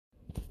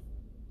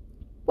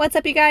What's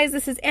up, you guys?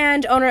 This is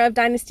Ange, owner of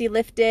Dynasty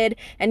Lifted,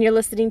 and you're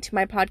listening to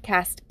my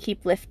podcast,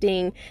 Keep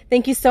Lifting.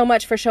 Thank you so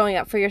much for showing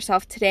up for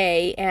yourself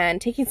today and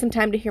taking some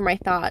time to hear my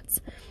thoughts.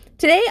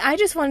 Today, I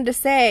just wanted to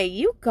say,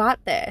 you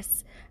got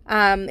this.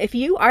 If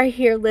you are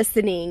here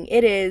listening,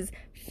 it is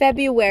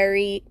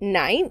February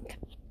 9th,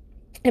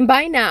 and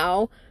by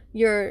now,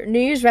 your New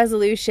Year's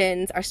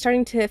resolutions are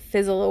starting to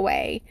fizzle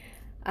away.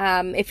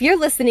 If you're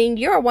listening,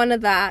 you're one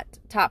of that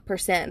top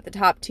percent, the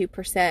top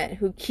 2%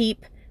 who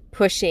keep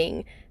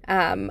pushing.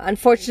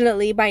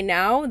 Unfortunately, by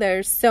now,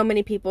 there's so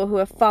many people who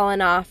have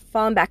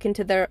fallen back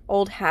into their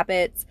old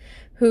habits,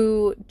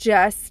 who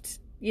just,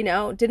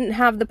 didn't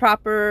have the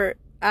proper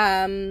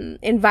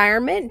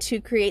environment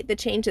to create the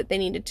change that they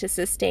needed to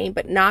sustain,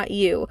 but not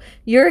you.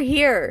 You're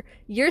here.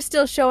 You're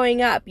still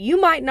showing up.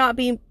 You might not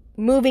be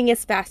moving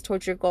as fast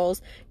towards your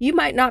goals. You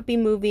might not be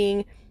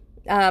moving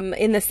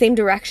in the same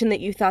direction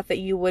that you thought that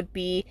you would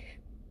be,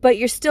 but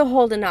you're still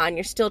holding on.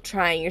 You're still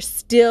trying. You're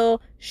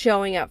still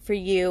showing up for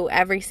you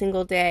every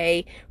single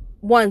day,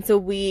 once a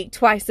week,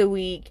 twice a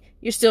week.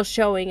 You're still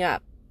showing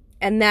up.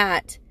 And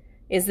that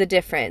is the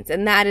difference.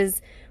 And that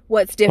is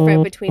what's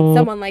different between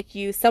someone like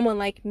you, someone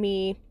like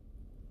me,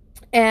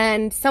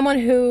 and someone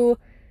who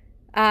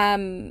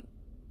isn't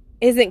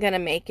going to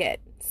make it.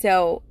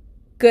 So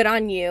good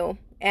on you.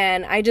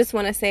 And I just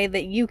want to say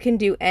that you can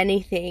do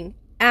anything,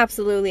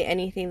 absolutely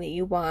anything that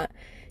you want.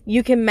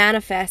 You can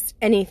manifest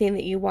anything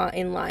that you want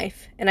in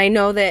life. And I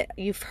know that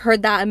you've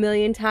heard that a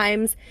million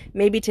times.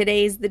 Maybe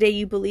today's the day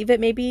you believe it.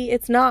 Maybe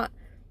it's not.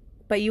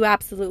 But you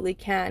absolutely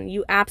can.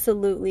 You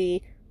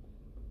absolutely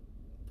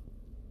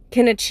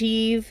can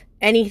achieve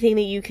anything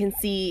that you can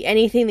see,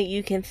 anything that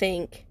you can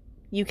think.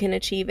 You can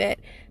achieve it.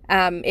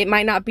 It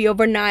might not be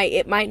overnight.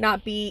 It might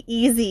not be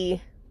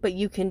easy, but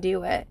you can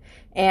do it.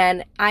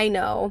 And I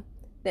know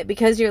that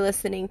because you're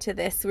listening to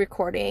this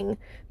recording,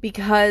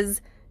 because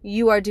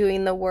you are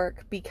doing the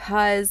work,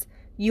 because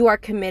you are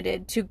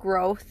committed to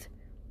growth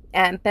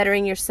and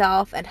bettering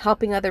yourself and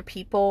helping other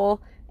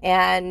people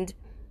and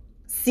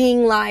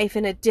seeing life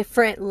in a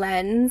different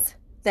lens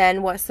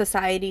than what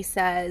society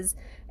says,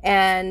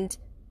 and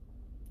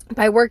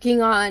by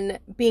working on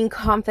being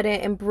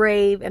confident and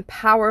brave and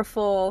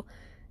powerful,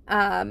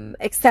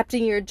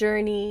 accepting your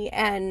journey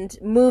and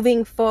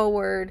moving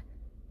forward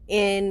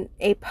in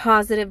a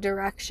positive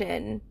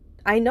direction,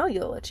 I know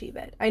you'll achieve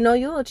it. I know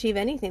you'll achieve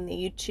anything that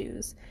you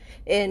choose.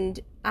 And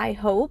I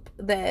hope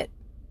that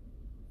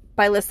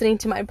by listening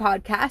to my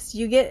podcast,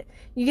 you get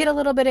a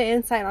little bit of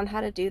insight on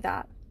how to do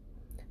that.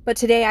 But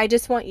today, I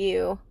just want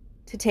you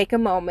to take a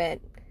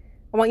moment.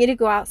 I want you to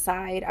go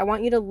outside. I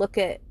want you to look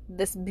at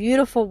this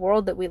beautiful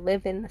world that we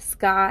live in, the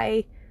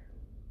sky,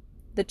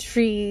 the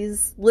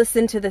trees,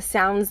 listen to the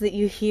sounds that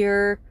you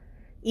hear,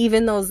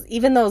 even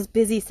those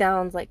busy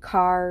sounds like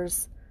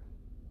cars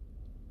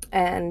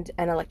and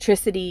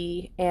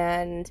electricity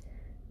and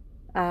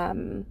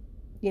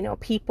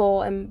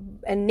people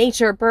and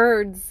nature,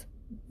 birds,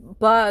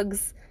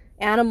 bugs,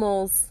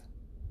 animals.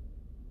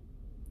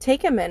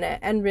 Take a minute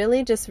and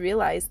really just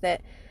realize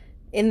that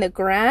in the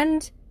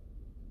grand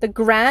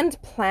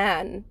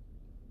plan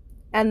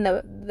and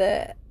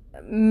the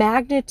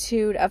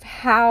magnitude of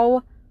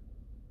how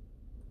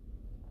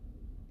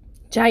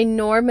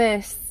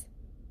ginormous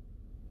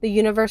the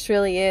universe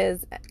really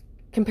is,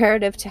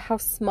 comparative to how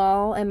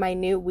small and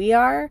minute we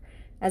are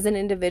as an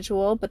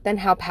individual, but then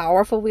how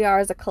powerful we are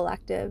as a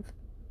collective.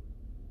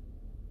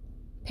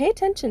 Pay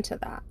attention to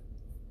that.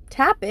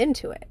 Tap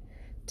into it.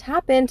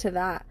 Tap into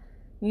that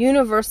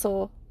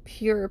universal,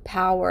 pure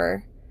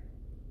power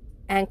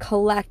and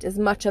collect as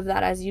much of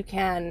that as you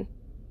can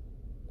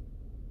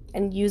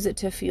and use it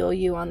to fuel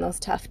you on those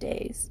tough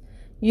days.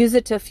 Use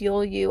it to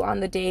fuel you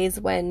on the days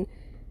when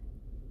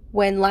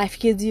life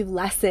gives you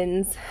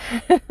lessons.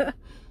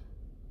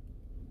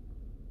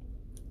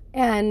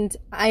 And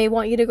I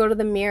want you to go to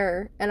the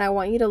mirror and I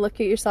want you to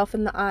look at yourself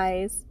in the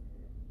eyes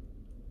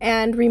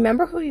and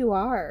remember who you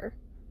are.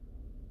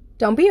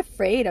 Don't be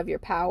afraid of your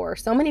power.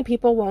 So many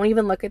people won't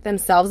even look at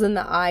themselves in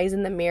the eyes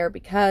in the mirror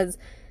because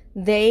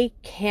they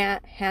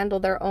can't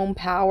handle their own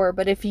power.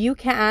 But if you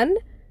can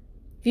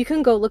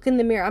go look in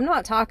the mirror, I'm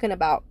not talking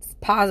about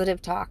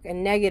positive talk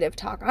and negative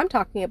talk. I'm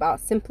talking about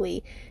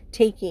simply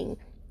taking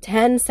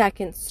 10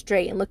 seconds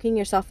straight and looking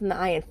yourself in the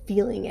eye and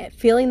feeling it,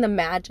 feeling the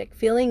magic,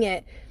 feeling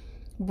it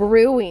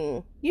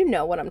brewing. You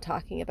know what I'm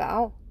talking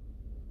about.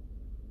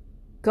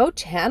 Go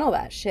channel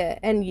that shit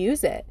and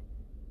use it,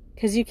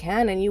 because you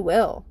can and you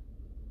will.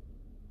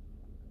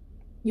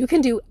 You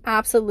can do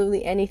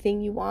absolutely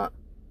anything you want.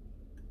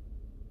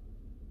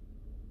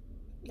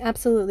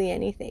 Absolutely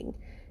anything.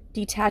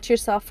 Detach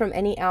yourself from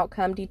any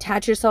outcome.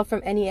 Detach yourself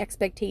from any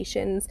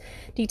expectations.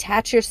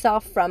 Detach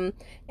yourself from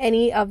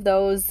any of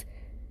those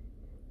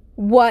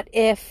what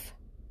if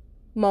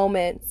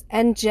moments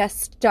and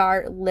just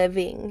start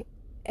living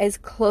as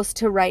close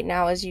to right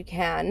now as you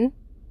can,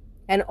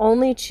 and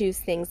only choose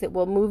things that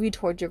will move you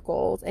toward your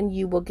goals, and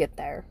you will get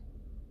there.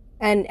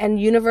 And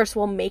universe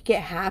will make it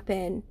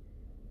happen.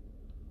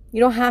 You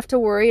don't have to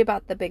worry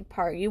about the big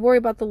part. You worry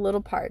about the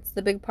little parts.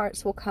 The big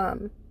parts will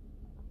come.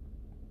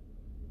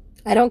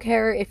 I don't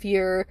care if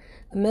you're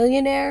a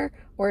millionaire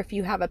or if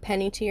you have a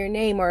penny to your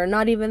name or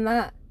not even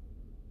that.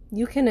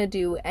 You can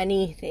do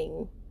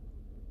anything.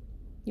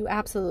 You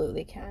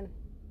absolutely can.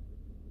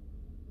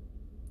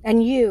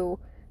 And you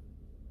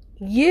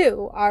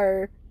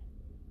are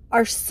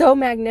so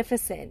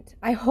magnificent.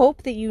 I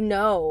hope that you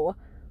know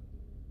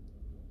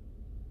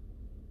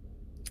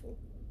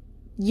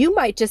you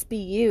might just be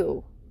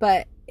you,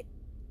 but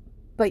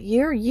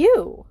you're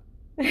you.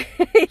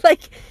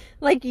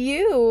 like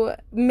you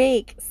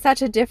make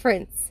such a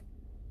difference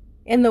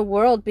in the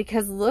world,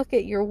 because look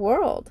at your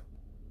world.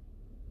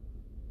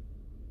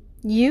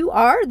 You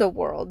are the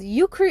world.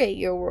 You create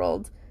your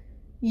world.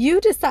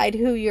 You decide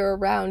who you're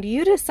around.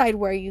 You decide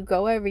where you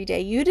go every day.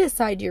 You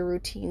decide your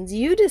routines.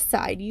 You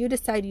decide.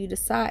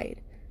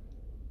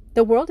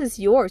 The world is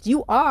yours.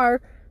 You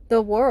are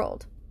the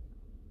world.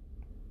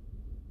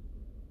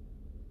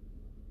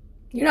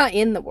 You're not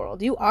in the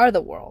world. You are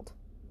the world.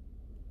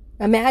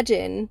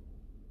 Imagine.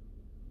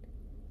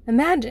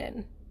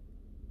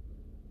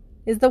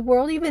 Is the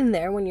world even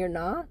there when you're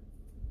not?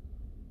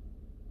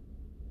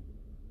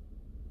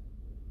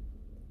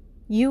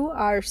 You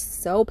are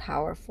so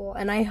powerful,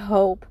 and I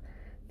hope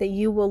that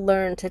you will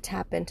learn to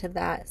tap into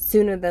that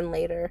sooner than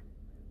later.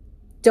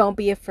 Don't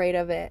be afraid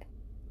of it.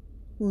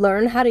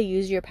 Learn how to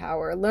use your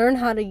power. Learn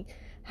how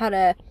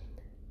to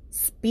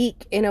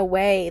speak in a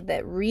way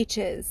that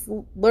reaches.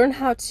 Learn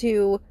how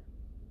to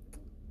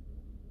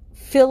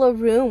fill a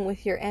room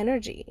with your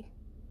energy.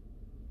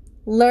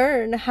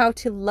 Learn how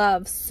to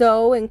love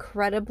so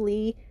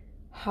incredibly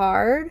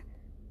hard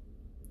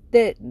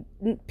that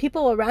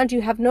people around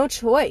you have no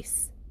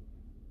choice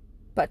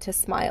but to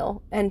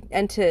smile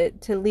and to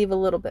leave a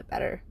little bit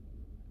better.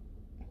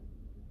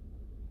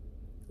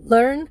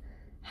 Learn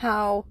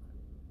how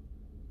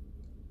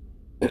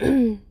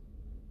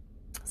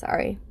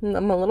sorry,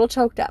 I'm a little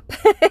choked up.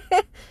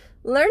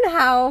 Learn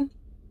how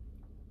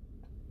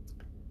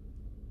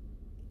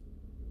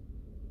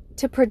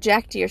to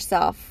project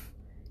yourself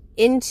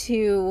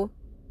into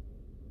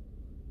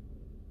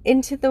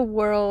the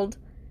world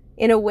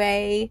in a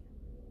way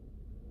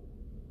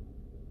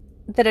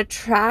that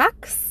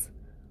attracts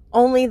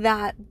only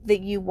that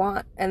you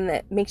want and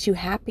that makes you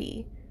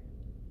happy.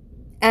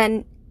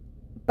 And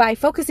by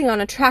focusing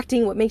on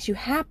attracting what makes you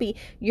happy,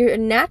 you're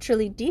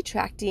naturally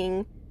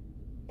detracting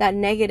that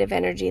negative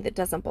energy that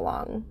doesn't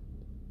belong.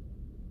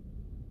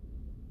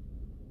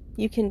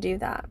 You can do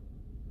that.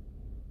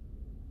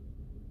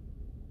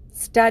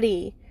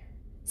 Study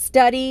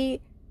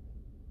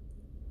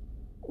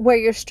where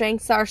your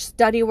strengths are.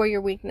 Study where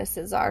your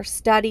weaknesses are.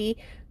 Study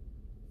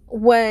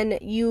when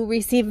you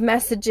receive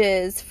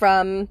messages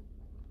from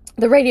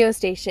the radio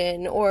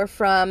station or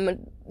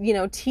from,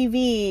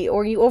 TV,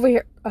 or you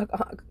overhear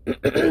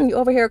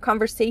a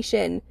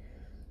conversation.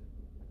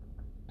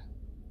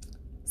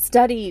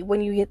 Study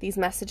when you get these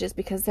messages,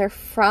 because they're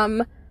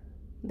from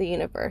the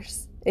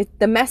universe.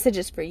 The message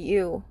is for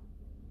you.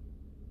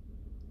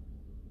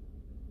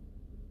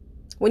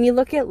 When you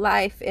look at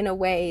life in a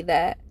way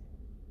that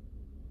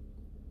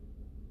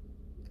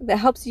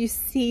helps you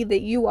see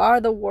that you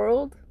are the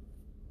world,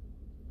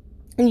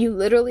 and you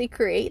literally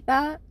create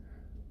that,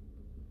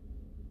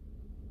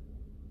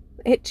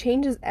 it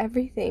changes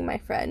everything, my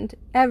friend.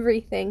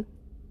 Everything.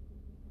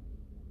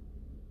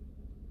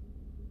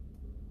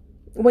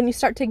 When you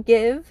start to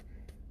give,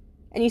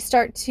 and you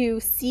start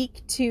to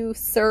seek to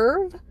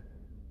serve,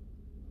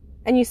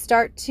 and you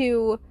start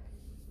to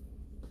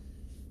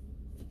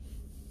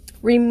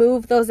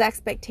remove those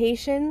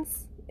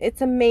expectations,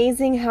 it's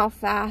amazing how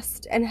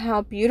fast and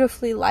how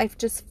beautifully life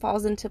just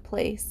falls into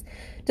place.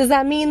 Does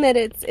that mean that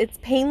it's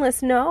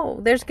painless? No,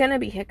 there's going to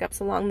be hiccups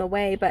along the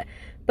way, but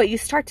you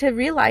start to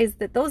realize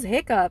that those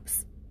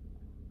hiccups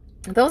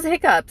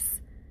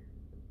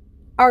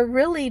are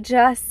really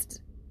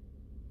just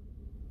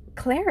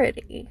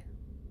clarity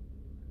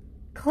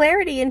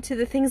into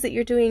the things that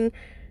you're doing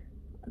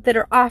that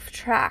are off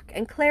track,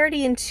 and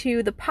clarity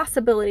into the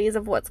possibilities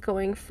of what's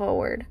going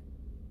forward.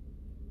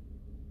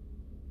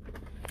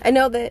 I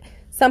know that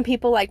some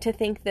people like to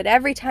think that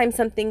every time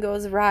something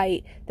goes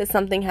right, that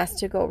something has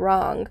to go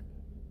wrong.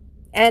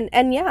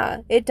 And yeah,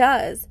 it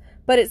does.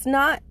 But it's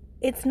not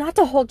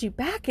to hold you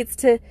back. It's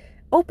to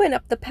open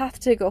up the path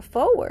to go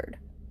forward,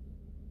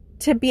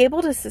 to be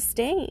able to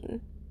sustain.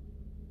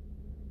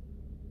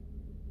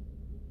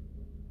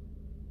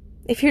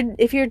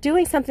 If you're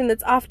doing something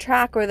that's off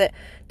track or that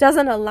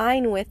doesn't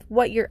align with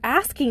what you're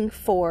asking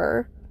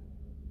for,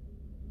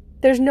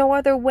 there's no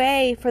other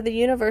way for the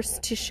universe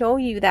to show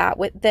you that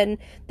than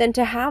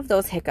to have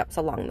those hiccups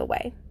along the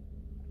way.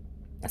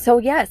 So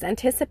yes,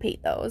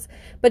 anticipate those,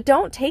 but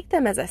don't take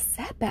them as a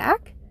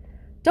setback.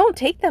 Don't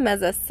take them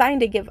as a sign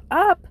to give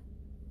up.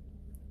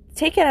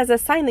 Take it as a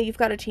sign that you've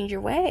got to change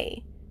your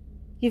way.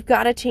 You've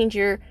got to change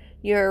your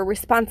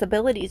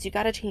responsibilities. You've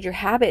got to change your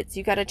habits.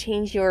 You've got to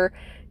change your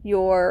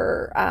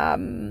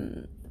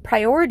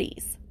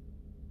priorities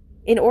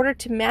in order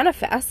to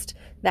manifest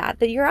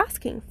that you're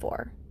asking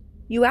for.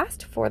 You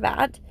asked for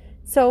that,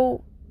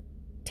 so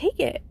take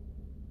it.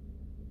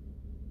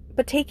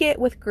 But take it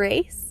with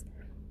grace.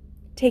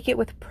 Take it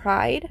with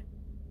pride.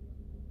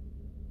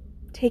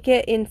 Take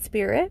it in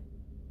spirit.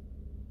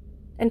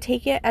 And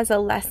take it as a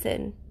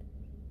lesson.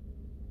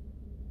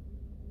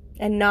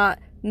 And not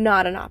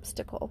an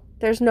obstacle.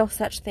 There's no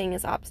such thing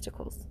as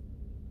obstacles.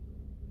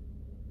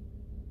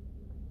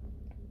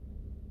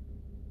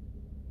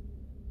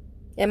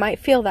 It might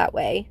feel that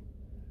way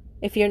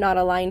if you're not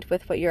aligned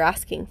with what you're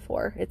asking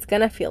for. It's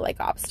going to feel like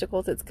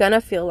obstacles. It's going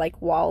to feel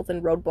like walls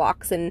and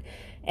roadblocks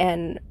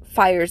and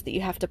fires that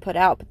you have to put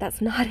out. But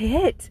that's not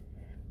it.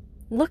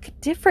 Look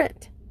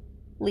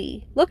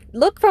differently.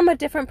 Look from a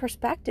different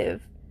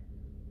perspective.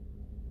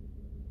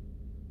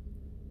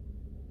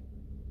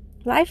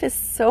 Life is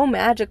so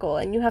magical,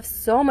 and you have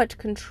so much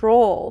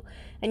control,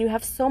 and you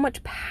have so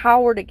much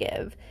power to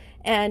give.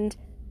 And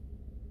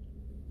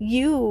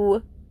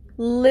you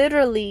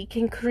literally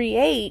can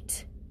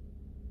create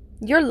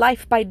your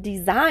life by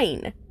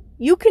design.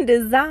 You can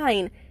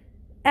design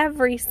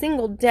every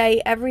single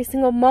day, every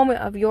single moment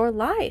of your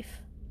life.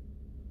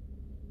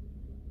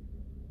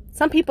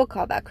 Some people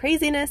call that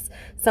craziness.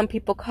 Some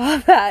people call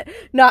that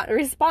not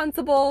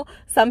responsible.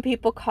 Some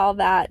people call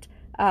that,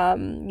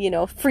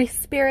 free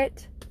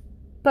spirit.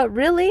 But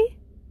really,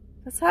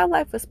 that's how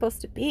life was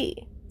supposed to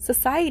be.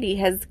 Society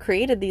has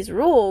created these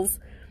rules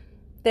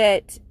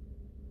that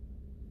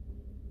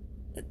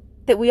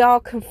we all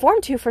conform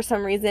to for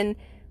some reason,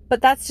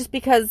 but that's just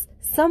because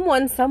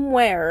someone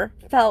somewhere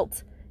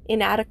felt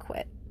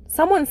inadequate.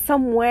 Someone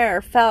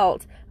somewhere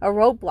felt a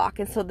roadblock,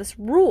 and so this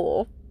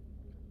rule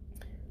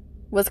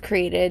was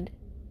created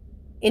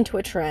into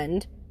a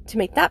trend to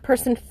make that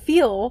person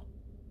feel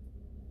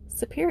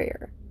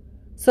superior,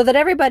 so that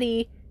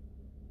everybody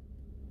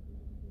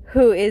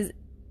who is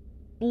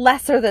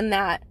lesser than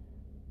that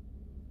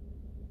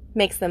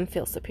makes them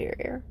feel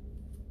superior.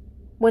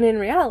 When in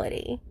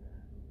reality,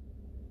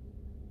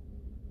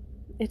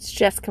 it's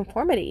just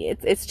conformity.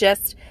 It's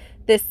just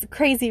this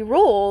crazy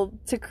rule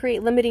to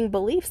create limiting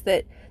beliefs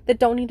that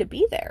don't need to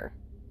be there.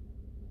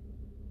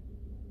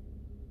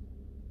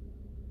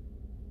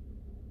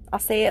 I'll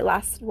say it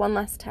one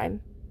last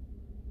time.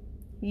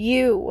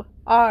 You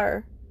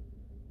are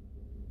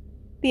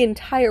the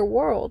entire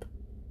world.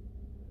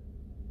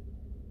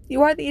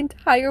 You are the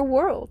entire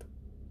world.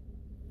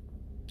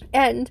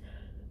 And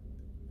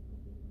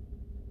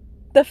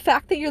the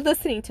fact that you're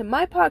listening to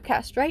my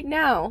podcast right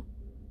now,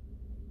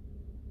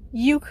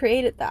 you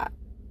created that.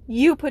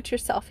 You put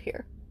yourself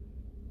here.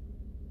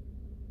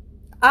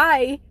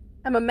 I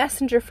am a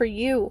messenger for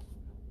you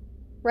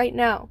right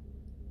now.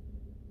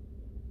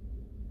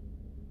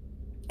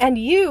 And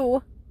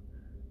you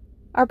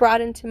are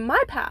brought into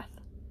my path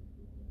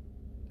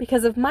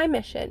because of my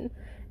mission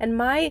and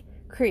my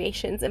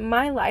creations in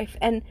my life,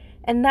 and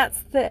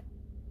that's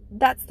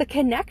the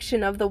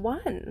connection of the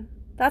one.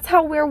 That's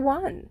how we're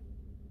one.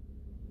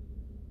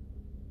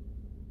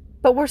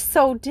 But we're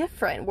so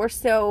different. We're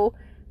so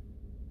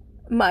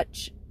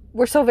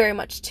very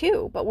much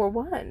two, but we're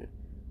one.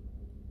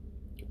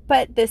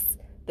 But this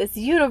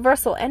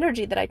universal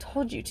energy that I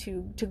told you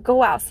to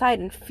go outside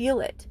and feel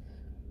it.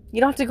 You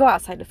don't have to go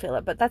outside to feel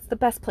it, but that's the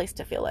best place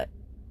to feel it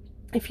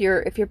if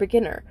you're a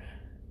beginner.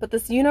 But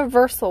this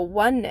universal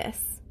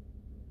oneness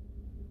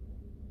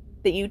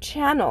that you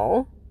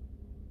channel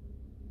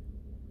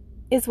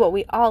is what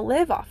we all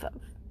live off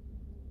of.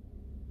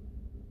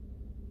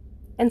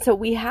 And so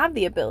we have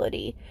the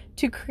ability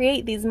to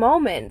create these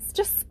moments,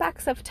 just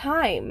specks of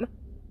time,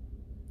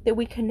 that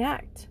we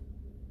connect.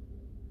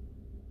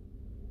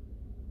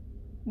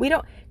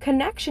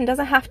 Connection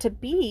doesn't have to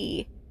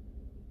be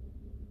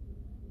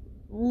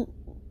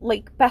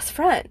like best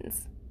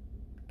friends.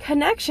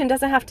 Connection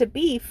doesn't have to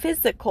be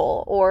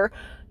physical or,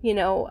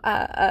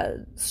 a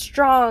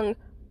strong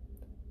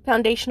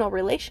foundational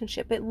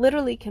relationship. It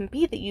literally can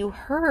be that you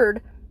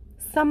heard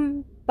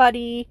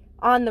somebody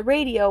on the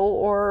radio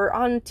or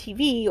on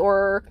TV,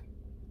 or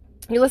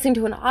you're listening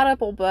to an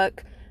Audible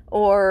book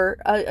or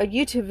a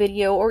YouTube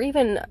video, or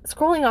even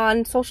scrolling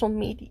on social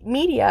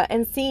media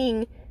and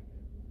seeing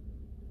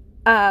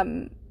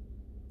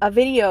a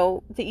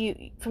video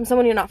from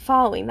someone you're not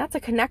following. That's a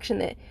connection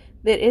that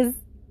is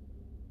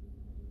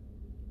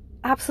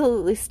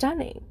absolutely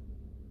stunning.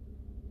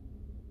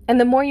 And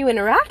the more you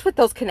interact with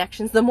those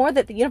connections, the more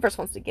that the universe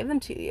wants to give them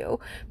to you,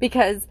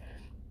 because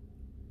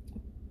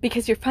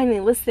you're finally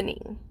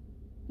listening.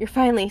 You're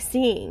finally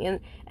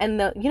seeing, and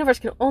the universe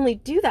can only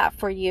do that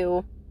for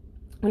you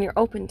when you're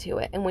open to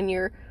it and when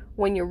you're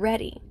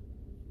ready.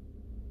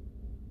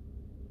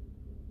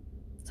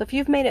 So if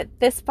you've made it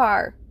this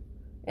far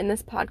in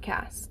this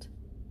podcast,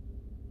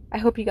 I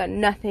hope you got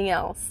nothing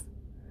else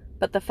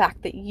but the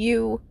fact that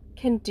you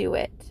can do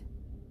it.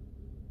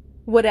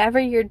 Whatever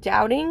you're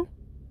doubting,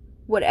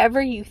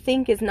 whatever you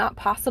think is not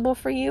possible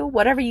for you,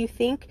 whatever you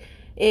think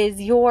is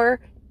your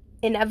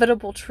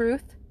inevitable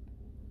truth,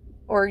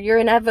 or your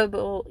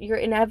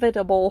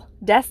inevitable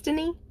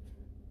destiny,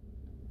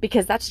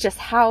 because that's just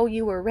how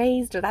you were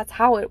raised, or that's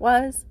how it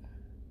was.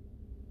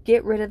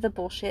 Get rid of the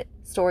bullshit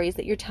stories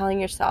that you're telling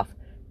yourself.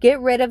 Get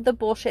rid of the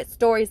bullshit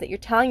stories that you're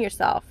telling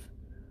yourself,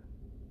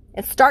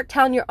 and start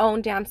telling your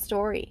own damn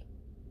story.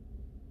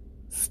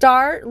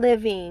 Start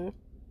living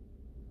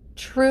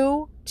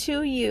true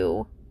to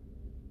you.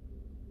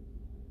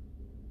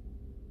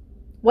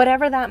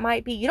 Whatever that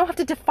might be. You don't have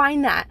to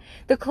define that.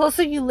 The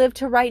closer you live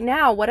to right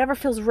now, whatever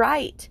feels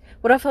right,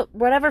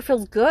 whatever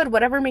feels good,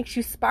 whatever makes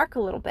you spark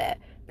a little bit,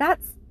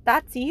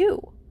 that's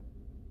you.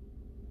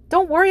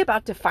 Don't worry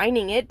about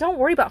defining it. Don't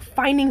worry about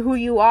finding who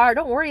you are.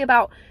 Don't worry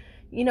about,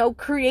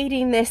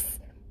 creating this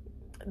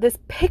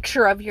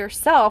picture of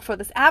yourself or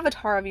this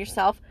avatar of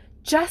yourself.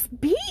 Just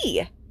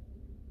be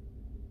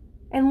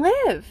and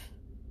live.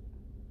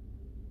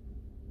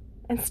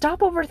 And stop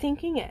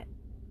overthinking it.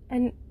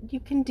 And you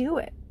can do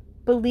it.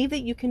 Believe that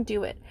you can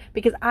do it,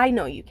 because I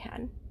know you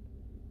can.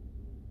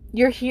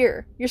 You're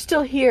here. You're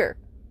still here.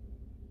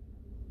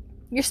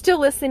 You're still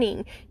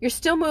listening. You're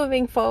still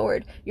moving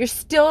forward. You're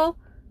still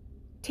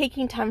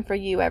taking time for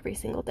you every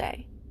single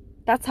day.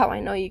 That's how I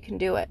know you can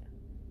do it.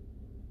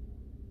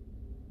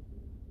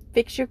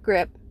 Fix your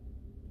grip.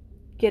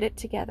 Get it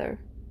together.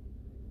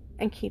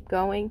 And keep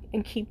going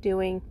and keep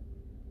doing.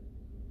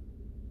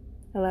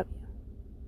 I love you.